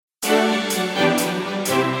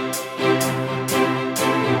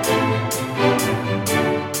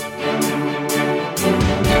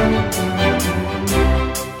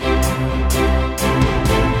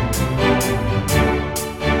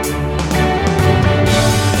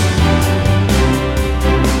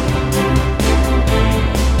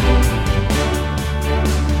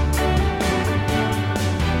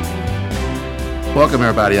Welcome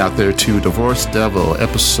everybody out there to Divorce Devil,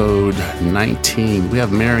 episode 19. We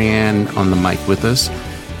have Marianne on the mic with us,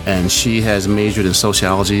 and she has majored in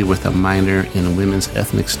sociology with a minor in women's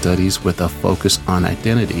ethnic studies with a focus on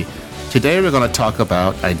identity. Today we're going to talk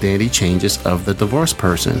about identity changes of the divorced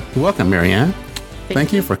person. Welcome, Marianne.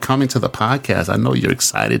 Thank you for coming to the podcast. I know you're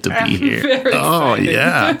excited to be here. Very excited.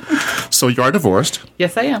 Yeah. So you are divorced.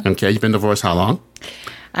 Yes, I am. Okay, you've been divorced how long?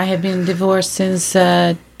 I have been divorced since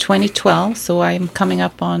 2012, so I'm coming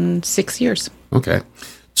up on 6 years. Okay.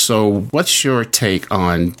 So what's your take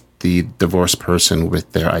on the divorced person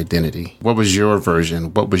with their identity? What was your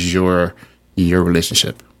version? What was your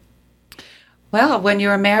relationship? Well, when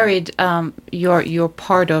you're married, you're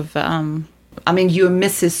part of, you're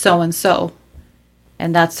Mrs. So-and-so,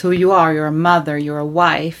 and that's who you are. You're a mother, you're a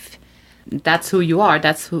wife. That's who you are.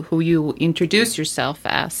 That's who you introduce yourself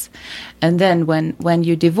as. And then when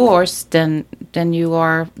you divorce, then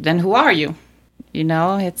who are you? You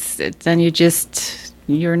know, then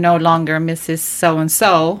you're no longer Mrs.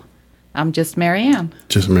 So-and-so. I'm just Marianne.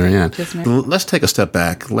 Just Marianne. Let's take a step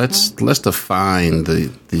back. Let's define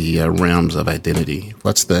the realms of identity.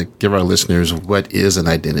 Let's give our listeners what is an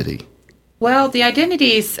identity. Well, the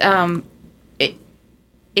identity is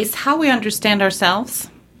how we understand ourselves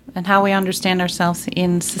and how we understand ourselves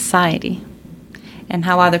in society and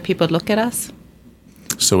how other people look at us.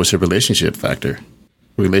 So it's a relationship factor.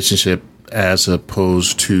 Relationship as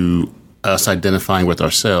opposed to us identifying with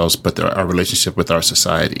ourselves, but our relationship with our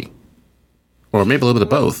society. Or maybe a little bit of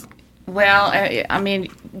both. Well,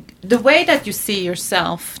 the way that you see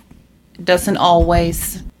yourself doesn't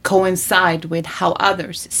always coincide with how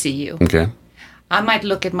others see you. Okay. I might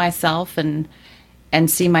look at myself and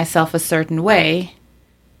see myself a certain way,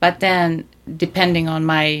 but then depending on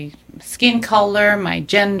my skin color, my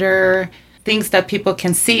gender, things that people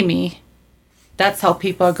can see me, that's how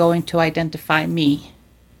people are going to identify me.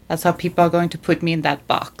 That's how people are going to put me in that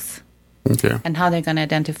box. Okay. And how they're going to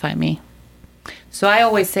identify me. So I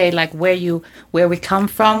always say, like, where we come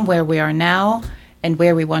from, where we are now, and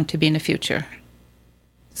where we want to be in the future.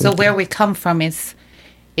 So okay. Where we come from is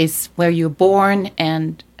where you're born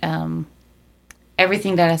and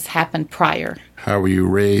everything that has happened prior. How were you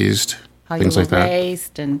raised? How you were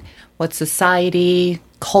raised, and what society,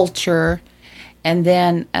 culture, and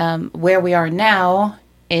then where we are now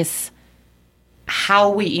is how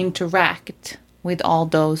we interact with all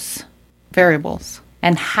those variables.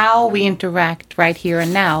 And how we interact right here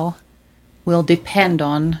and now will depend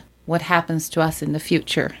on what happens to us in the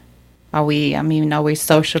future. Are we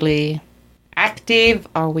socially active?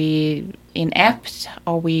 Are we inept?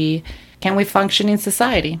 Can we function in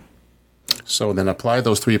society? So then apply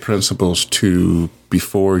those three principles to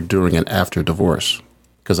before, during, and after divorce.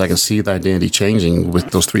 Because I can see the identity changing with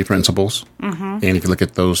those three principles. Mm-hmm. And if you look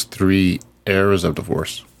at those three eras of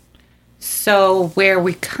divorce. So where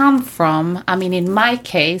we come from, in my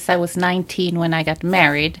case, I was 19 when I got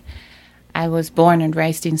married. I was born and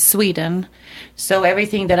raised in Sweden. So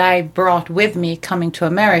everything that I brought with me coming to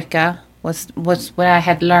America was what I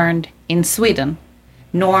had learned in Sweden.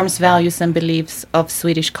 Norms, values, and beliefs of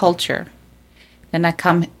Swedish culture. Then I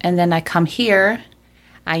come here.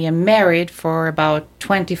 I am married for about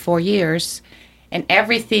 24 years. And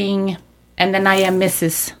then I am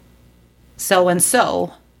Mrs.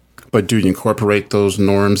 So-and-so. But do you incorporate those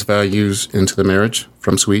norms, values into the marriage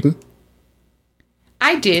from Sweden?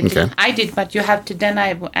 I did. Okay. I did, but you have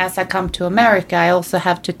to, as I come to America, I also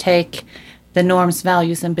have to take the norms,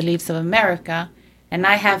 values, and beliefs of America, and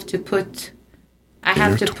I have to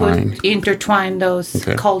intertwine those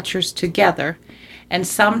cultures together. And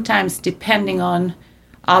sometimes, depending on,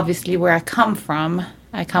 obviously, where I come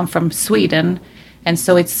from Sweden, and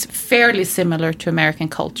so it's fairly similar to American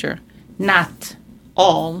culture. Not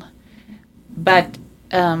all. But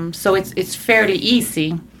so it's fairly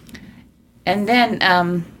easy, and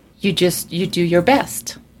then you do your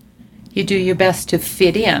best. You do your best to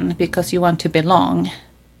fit in because you want to belong.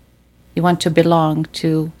 You want to belong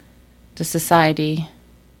to the society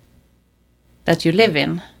that you live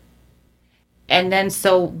in. And then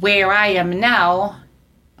so where I am now,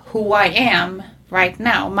 who I am right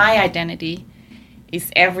now, my identity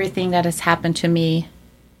is everything that has happened to me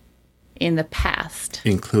in the past.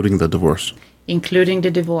 Including the divorce. Including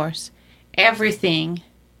the divorce. Everything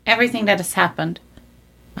that has happened.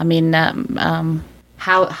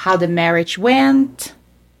 How the marriage went,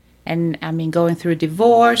 and going through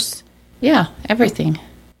divorce. Yeah, everything.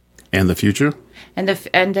 And the future? And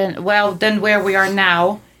then where we are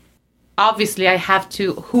now, obviously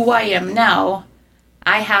who I am now,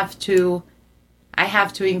 I have to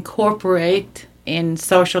incorporate in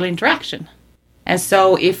social interaction. And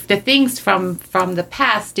so if the things from the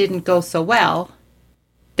past didn't go so well,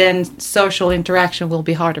 then social interaction will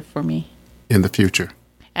be harder for me. In the future.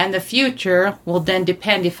 And the future will then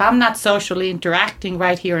depend. If I'm not socially interacting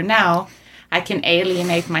right here and now, I can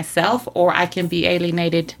alienate myself, or I can be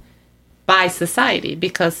alienated by society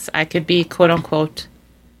because I could be, quote unquote,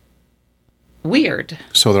 weird.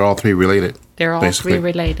 So they're all three related. They're all basically. three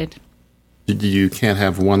related. You can't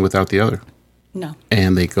have one without the other. No.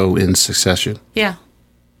 And they go in succession. Yeah.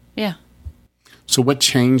 Yeah. So what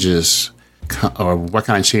changes, or what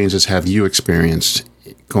kind of changes have you experienced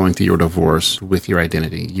going through your divorce with your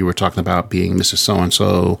identity? You were talking about being Mrs.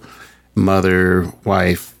 So-and-so, mother,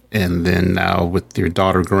 wife, and then now with your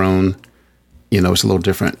daughter grown, it's a little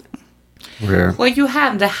different. Well, you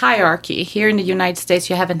have the hierarchy. Here in the United States,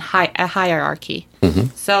 you have a hierarchy.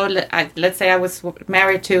 Mm-hmm. So let's say I was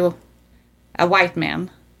married to a white man.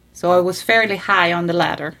 So I was fairly high on the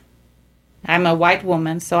ladder. I'm a white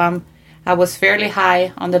woman, so I was fairly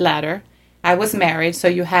high on the ladder. I was married, so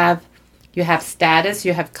you have status,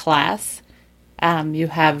 you have class, you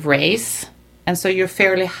have race, and so you're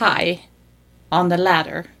fairly high on the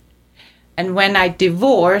ladder. And when I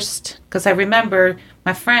divorced, because I remember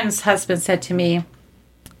my friend's husband said to me,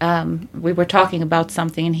 we were talking about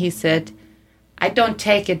something, and he said, I don't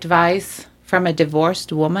take advice from a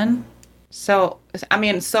divorced woman. So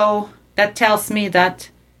that tells me that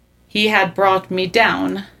he had brought me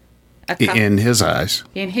down. In his eyes.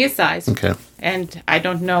 In his eyes. Okay. And I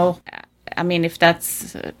don't know, if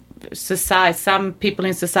that's society. Some people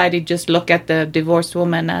in society just look at the divorced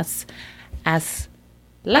woman as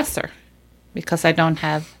lesser because I don't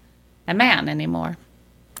have a man anymore.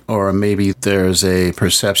 Or maybe there's a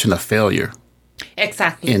perception of failure.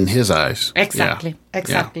 Exactly. In his eyes. Exactly. Yeah.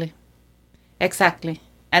 Exactly. Yeah. Exactly.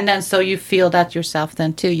 And then so you feel that yourself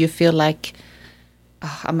then too. You feel like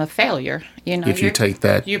I'm a failure. If you take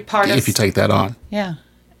that on. Yeah.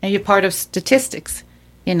 And you're part of statistics,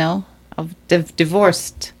 of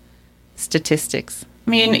divorced statistics.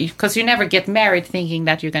 Because you never get married thinking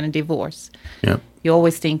that you're going to divorce. Yeah. You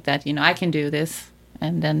always think that, I can do this.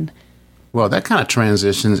 And then. Well, that kind of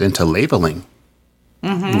transitions into labeling.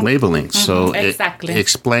 Mm-hmm. Labeling. Mm-hmm. So exactly.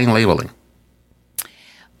 Explain labeling.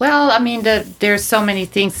 Well, there's so many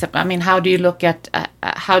things. How do you look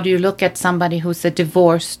at somebody who's a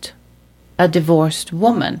divorced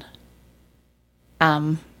woman?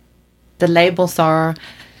 The labels are.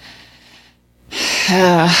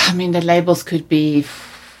 The labels could be.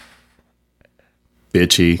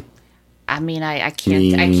 Bitchy. I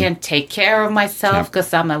can't take care of myself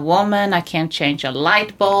because I'm a woman. I can't change a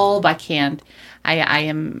light bulb. I can't. I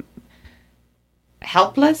am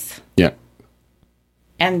helpless. Yeah.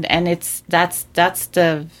 And that's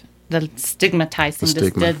the stigmatizing,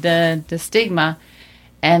 the stigma.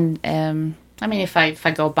 And if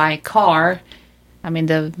I go buy a car,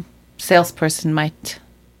 the salesperson might,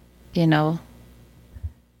 look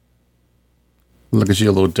at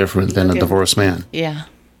you a little different than a divorced man. Yeah,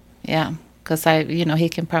 yeah, because he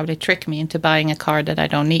can probably trick me into buying a car that I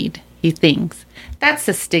don't need. He thinks that's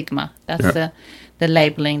the stigma. That's the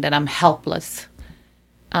labeling that I'm helpless.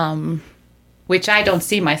 Which I don't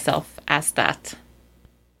see myself as that.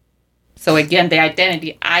 So again, the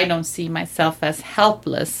identity, I don't see myself as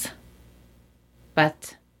helpless,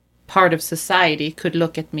 but part of society could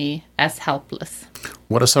look at me as helpless.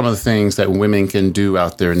 What are some of the things that women can do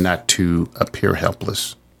out there not to appear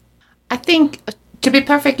helpless? I think, to be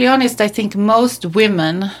perfectly honest, I think most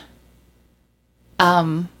women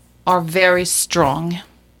are very strong.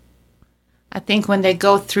 I think when they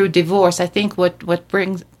go through divorce, I think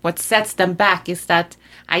what sets them back is that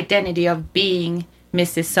identity of being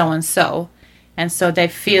Mrs. So-and-so. And so they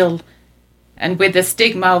feel, and with the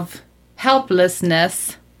stigma of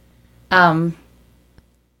helplessness, I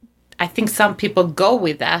think some people go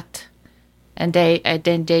with that, and they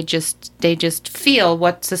just feel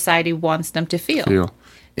what society wants them to feel.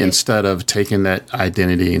 Instead of taking that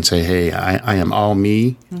identity and say, hey, I am all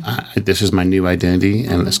me, mm-hmm. This is my new identity, and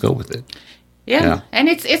mm-hmm. let's go with it. Yeah. And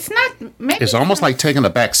it's not. Maybe it's almost like taking a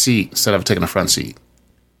back seat instead of taking a front seat.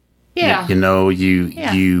 Yeah.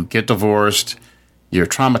 You get divorced. You're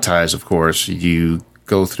traumatized, of course. You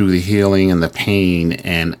go through the healing and the pain,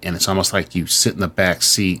 and it's almost like you sit in the back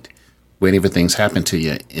seat waiting for things to happen to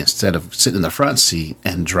you instead of sitting in the front seat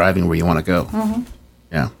and driving where you want to go. Mm-hmm.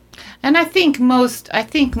 Yeah. And I think most.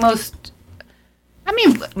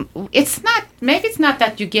 It's not. Maybe it's not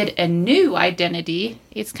that you get a new identity.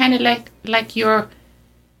 It's kind of like you're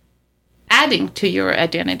adding to your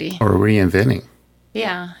identity or reinventing.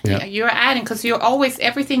 Yeah. You're adding because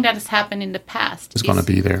everything that has happened in the past is going to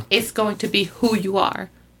be there. It's going to be who you are,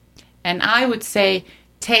 And I would say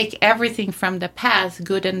take everything from the past,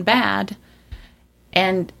 good and bad,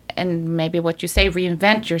 and maybe what you say,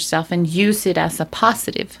 reinvent yourself and use it as a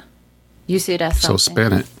positive. Use it as something. So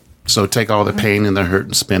spin it. So take all the pain and the hurt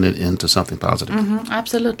and spin it into something positive.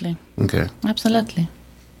 Absolutely. Okay. Absolutely.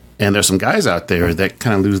 And there's some guys out there that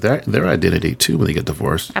kind of lose their identity too when they get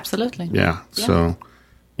divorced. Absolutely. Yeah. So,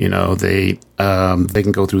 they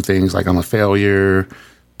can go through things like, I'm a failure,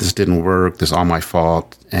 this didn't work, this is all my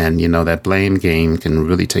fault. And, that blame game can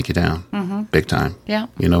really take you down big time. Yeah.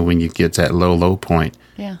 When you get to that low point.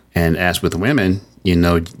 Yeah. And as with women, you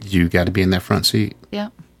got to be in that front seat. Yeah.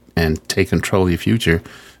 And take control of your future.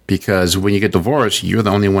 Because when you get divorced, you're the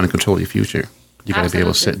only one in control of your future. You got to be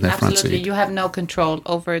able to sit in that front seat. You have no control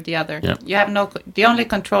over the other. Yep. You have the only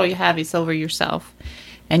control you have is over yourself.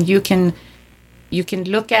 And you can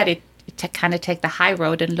look at it, to kind of take the high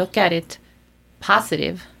road and look at it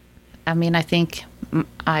positive. I mean, I think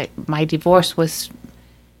my divorce was,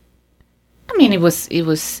 it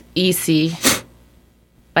was easy,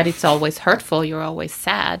 but it's always hurtful. You're always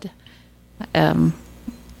sad. When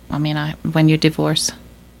you divorce.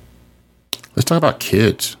 Let's talk about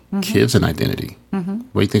kids. Kids and identity.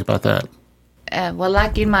 What do you think about that? Well,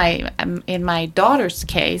 like in my daughter's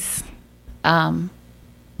case, her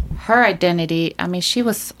identity, she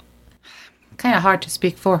was kind of hard to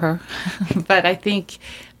speak for her. But I think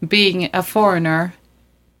being a foreigner,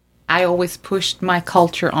 I always pushed my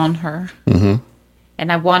culture on her.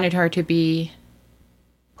 And I wanted her to be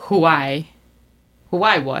who I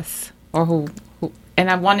was, or who and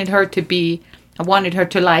I wanted her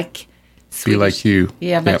to like Swedish. Be like you.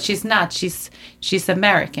 Yeah, but she's not. She's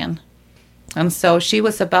American. And so she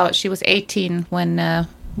was 18 when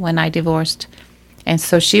I divorced. And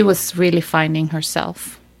so she was really finding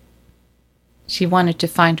herself. She wanted to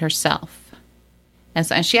find herself.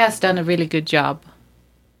 And she has done a really good job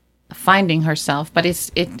finding herself, but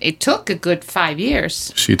it took a good 5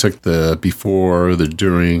 years. She took the before, the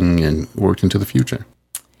during, and worked into the future.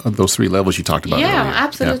 Of those 3 levels you talked about earlier.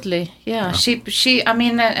 Absolutely. Yeah. She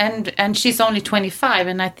and she's only 25,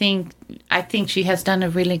 and I think she has done a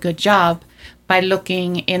really good job by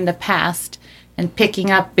looking in the past and picking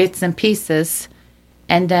up bits and pieces,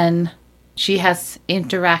 and then she has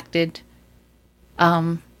interacted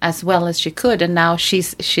as well as she could, and now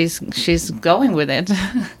she's going with it.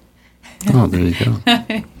 Oh, there you go.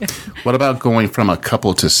 What about going from a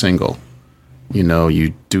couple to single?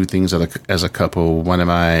 You do things as a couple. One of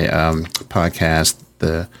my podcasts,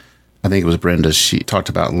 I think it was Brenda, she talked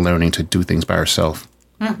about learning to do things by herself,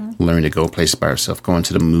 learning to go places by herself, going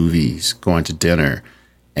to the movies, going to dinner,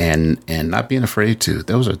 and not being afraid to.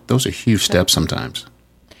 Those are huge steps sometimes.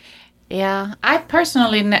 Yeah, I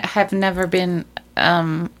personally have never been.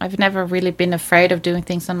 I've never really been afraid of doing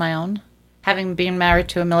things on my own. Having been married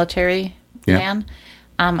to a military man,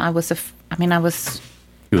 I was.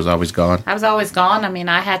 He was always gone. I was always gone.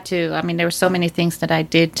 I had to. There were so many things that I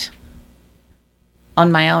did on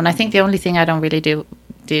my own. I think the only thing I don't really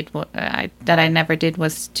that I never did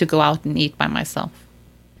was to go out and eat by myself,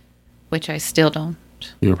 which I still don't.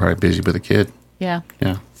 You were probably busy with a kid. Yeah.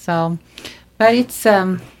 Yeah. So, but it's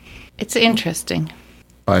interesting.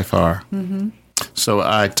 By far. So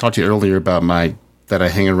I talked to you earlier about that I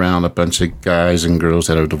hang around a bunch of guys and girls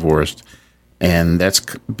that are divorced, and that's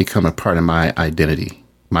become a part of my identity.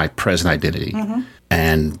 My present identity.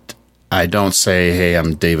 And I don't say, hey,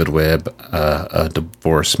 I'm David Webb, a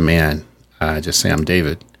divorced man. I just say I'm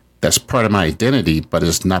David. That's part of my identity, but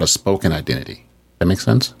it's not a spoken identity. That makes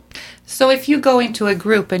sense? So if you go into a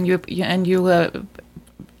group and you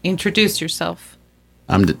introduce yourself.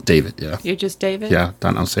 I'm David, yeah. You're just David? Yeah,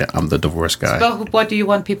 don't say I'm the divorced guy. So what do you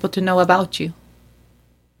want people to know about you?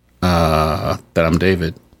 That I'm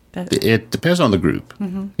David. It depends on the group.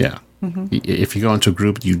 Yeah. If you go into a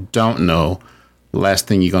group you don't know, the last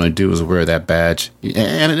thing you're going to do is wear that badge.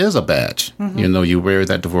 And it is a badge. You wear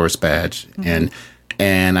that divorce badge.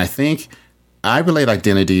 And I think I relate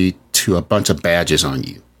identity to a bunch of badges on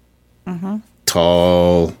you.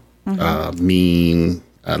 Tall, mean,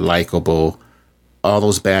 likable, all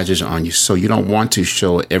those badges on you. So you don't want to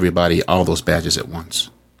show everybody all those badges at once.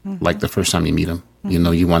 Like the first time you meet them.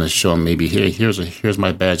 You want to show them maybe, here's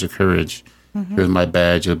my badge of courage. Here's my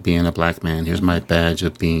badge of being a black man. Here's my badge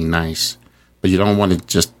of being nice. But you don't want to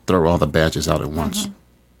just throw all the badges out at once.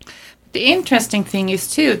 The interesting thing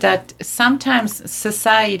is, too, that sometimes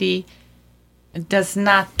society does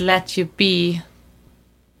not let you be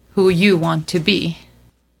who you want to be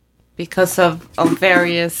because of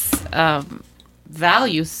various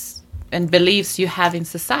values and beliefs you have in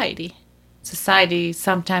society. Society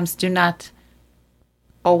sometimes do not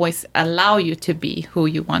always allow you to be who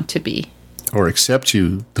you want to be. Or accept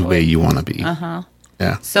you the way you want to be.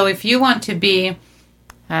 Yeah. So if you want to be,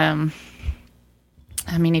 if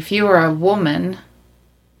you are a woman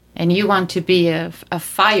and you want to be a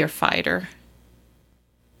firefighter,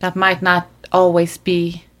 that might not always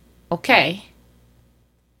be okay.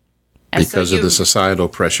 And because of the societal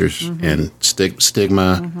pressures and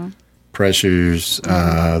stigma, pressures,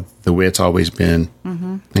 the way it's always been,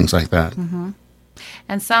 things like that.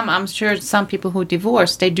 And I'm sure some people who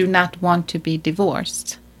divorce, they do not want to be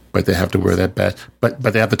divorced. But they have to wear that badge. But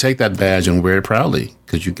they have to take that badge and wear it proudly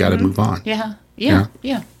because you got to move on. Yeah.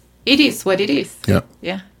 It is what it is. Yep.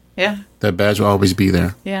 Yeah. That badge will always be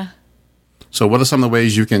there. Yeah. So what are some of the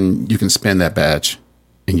ways you can spend that badge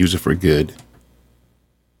and use it for good?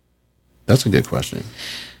 That's a good question.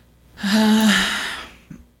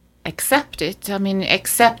 Accept it.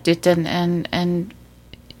 Accept it and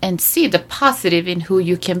see the positive in who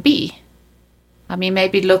you can be.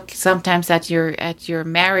 Maybe look sometimes at your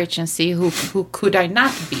marriage and see who could I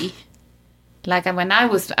not be. Like when I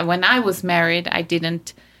was married, I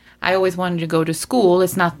always wanted to go to school.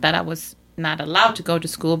 It's not that I was not allowed to go to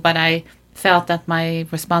school, but I felt that my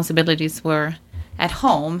responsibilities were at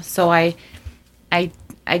home, so I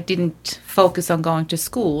didn't focus on going to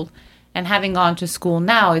school. And having gone to school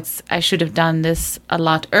now, I should have done this a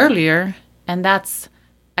lot earlier, and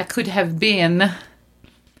I could have been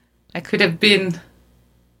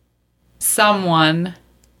someone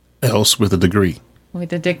else with a degree.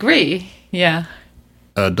 With a degree, yeah.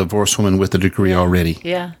 A divorced woman with a degree already.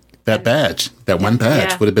 Yeah. That badge, that one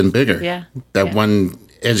badge would have been bigger. Yeah. That one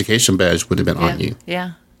education badge would have been on you.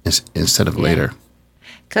 Yeah. Instead of later.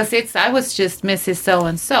 Because I was just Mrs.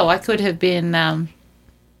 So-and-so. I could have been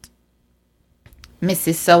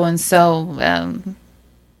Mrs. So-and-so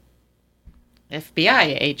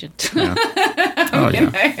FBI agent. Yeah. Oh, yeah.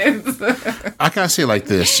 I kind of see it like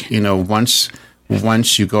this.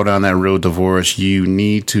 Once you go down that road divorce, you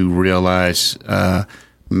need to realize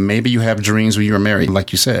maybe you have dreams when you were married,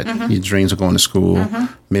 like you said. Your dreams of going to school.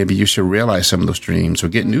 Maybe you should realize some of those dreams or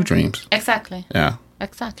get new dreams. Exactly. Yeah.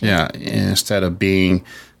 Exactly. Yeah. Instead of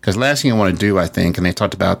because last thing you want to do, I think, and they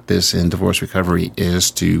talked about this in divorce recovery, is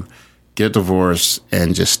to get divorced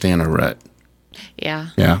and just stay in a rut. Yeah.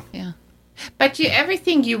 Yeah. Yeah. But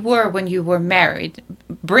everything you were when you were married,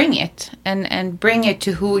 bring it and bring it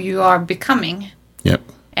to who you are becoming. Yep.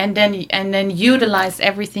 And then utilize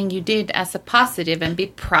everything you did as a positive and be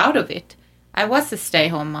proud of it. I was a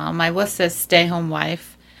stay-home mom. I was a stay-home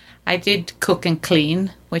wife. I did cook and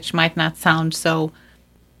clean, which might not sound so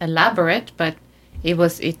elaborate, but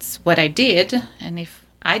it's what I did. And if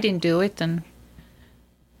I didn't do it, then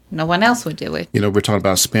no one else would do it. We're talking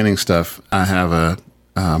about spending stuff. I have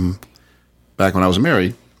back when I was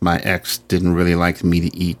married, my ex didn't really like me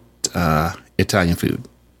to eat Italian food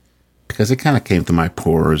because it kind of came through my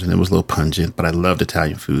pores and it was a little pungent, but I loved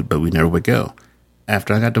Italian food, but we never would go.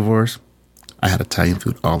 After I got divorced, I had Italian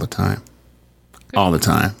food all the time. All the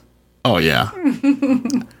time. Oh, yeah.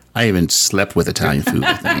 I even slept with Italian food,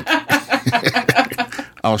 I think.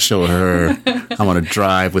 I'll show her. I'm going to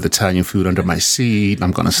drive with Italian food under my seat.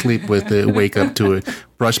 I'm going to sleep with it, wake up to it,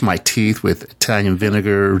 brush my teeth with Italian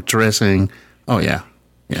vinegar dressing. Oh, yeah.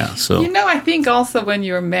 Yeah. So, I think also when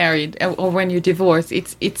you're married or when you're divorced,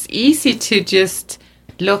 it's easy to just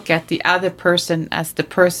look at the other person as the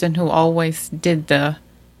person who always did the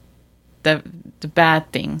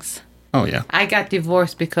bad things. Oh, yeah. I got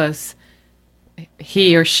divorced because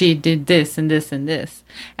he or she did this and this and this.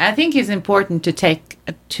 And I think it's important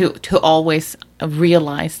to always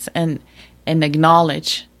realize and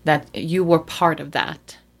acknowledge that you were part of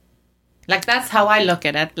that. Like, that's how I look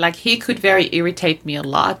at it. Like, he could very irritate me a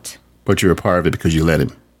lot. But you're a part of it because you let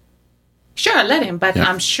him. Sure, I let him, but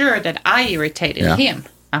I'm sure that I irritated him.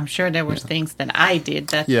 I'm sure there were things that I did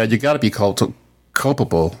that... Yeah, you got to be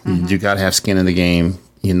culpable. You got to have skin in the game.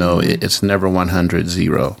 It's never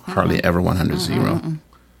 100-0, hardly ever 100-0.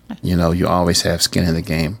 You always have skin in the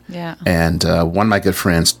game. Yeah. And one of my good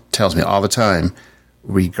friends tells me all the time,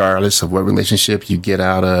 regardless of what relationship you get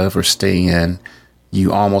out of or stay in,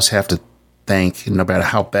 you almost have to thank, no matter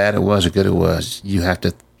how bad it was or good it was, you have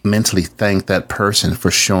to mentally thank that person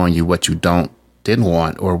for showing you what you didn't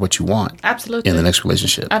want or what you want. Absolutely. In the next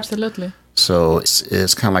relationship. Absolutely. So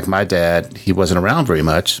it's kind of like my dad. He wasn't around very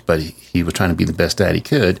much, but he was trying to be the best dad he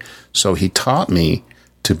could. So he taught me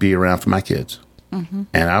to be around for my kids. And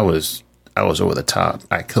I was over the top.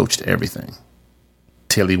 I coached everything.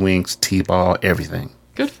 Tiddlywinks, T-ball, everything.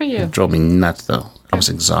 Good for you. It drove me nuts, though. I was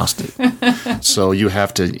exhausted. So you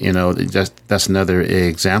have to, that's another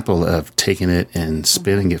example of taking it and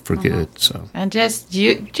spinning it for good. So and just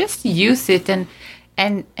use it,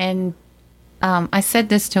 and I said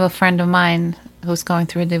this to a friend of mine who's going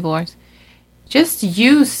through a divorce. Just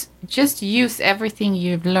use everything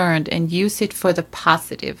you've learned and use it for the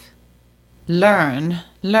positive. Learn.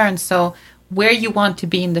 So where you want to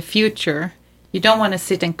be in the future, you don't want to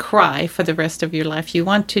sit and cry for the rest of your life. You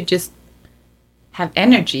want to just have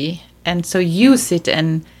energy, and so use it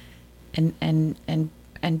and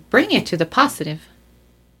bring it to the positive.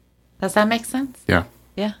 Does that make sense? Yeah.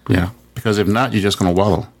 Yeah. Yeah. Because if not, you're just going to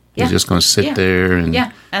wallow. Yeah. You're just going to sit there and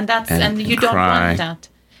and you don't cry. want that.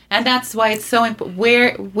 And that's why it's so important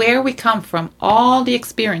where we come from, all the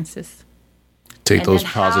experiences. Take those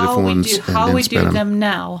positive ones and how then we spin do them. them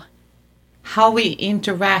now, how we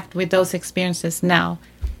interact with those experiences now,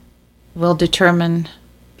 will determine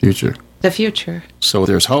Future. the future. So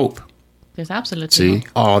there's hope. There's absolutely See, hope.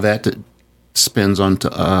 all that spins onto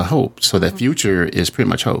hope. So that future is pretty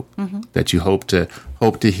much hope. That you hope to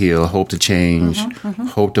heal, hope to change,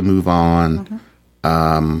 hope to move on,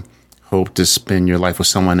 hope to spend your life with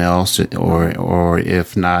someone else, or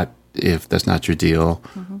if that's not your deal,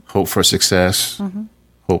 hope for success,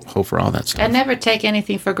 hope for all that stuff. And never take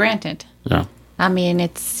anything for granted. Yeah. I mean,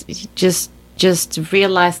 it's just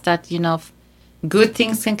realize that, good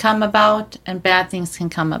things can come about and bad things can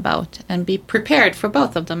come about, and be prepared for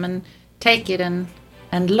both of them and take it and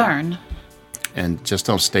learn. And just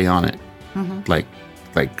don't stay on it.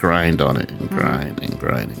 Like grind on it and grind and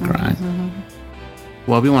grind and grind.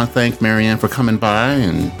 Well, we want to thank Marianne for coming by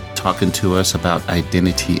and talking to us about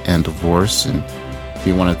identity and divorce. And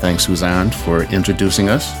we want to thank Suzanne for introducing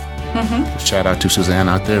us. Shout out to Suzanne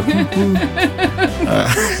out there.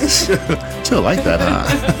 She'll like that, huh?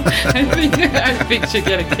 I think she'll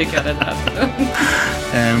get a kick out of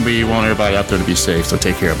that. And we want everybody out there to be safe. So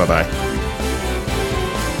take care. Bye-bye.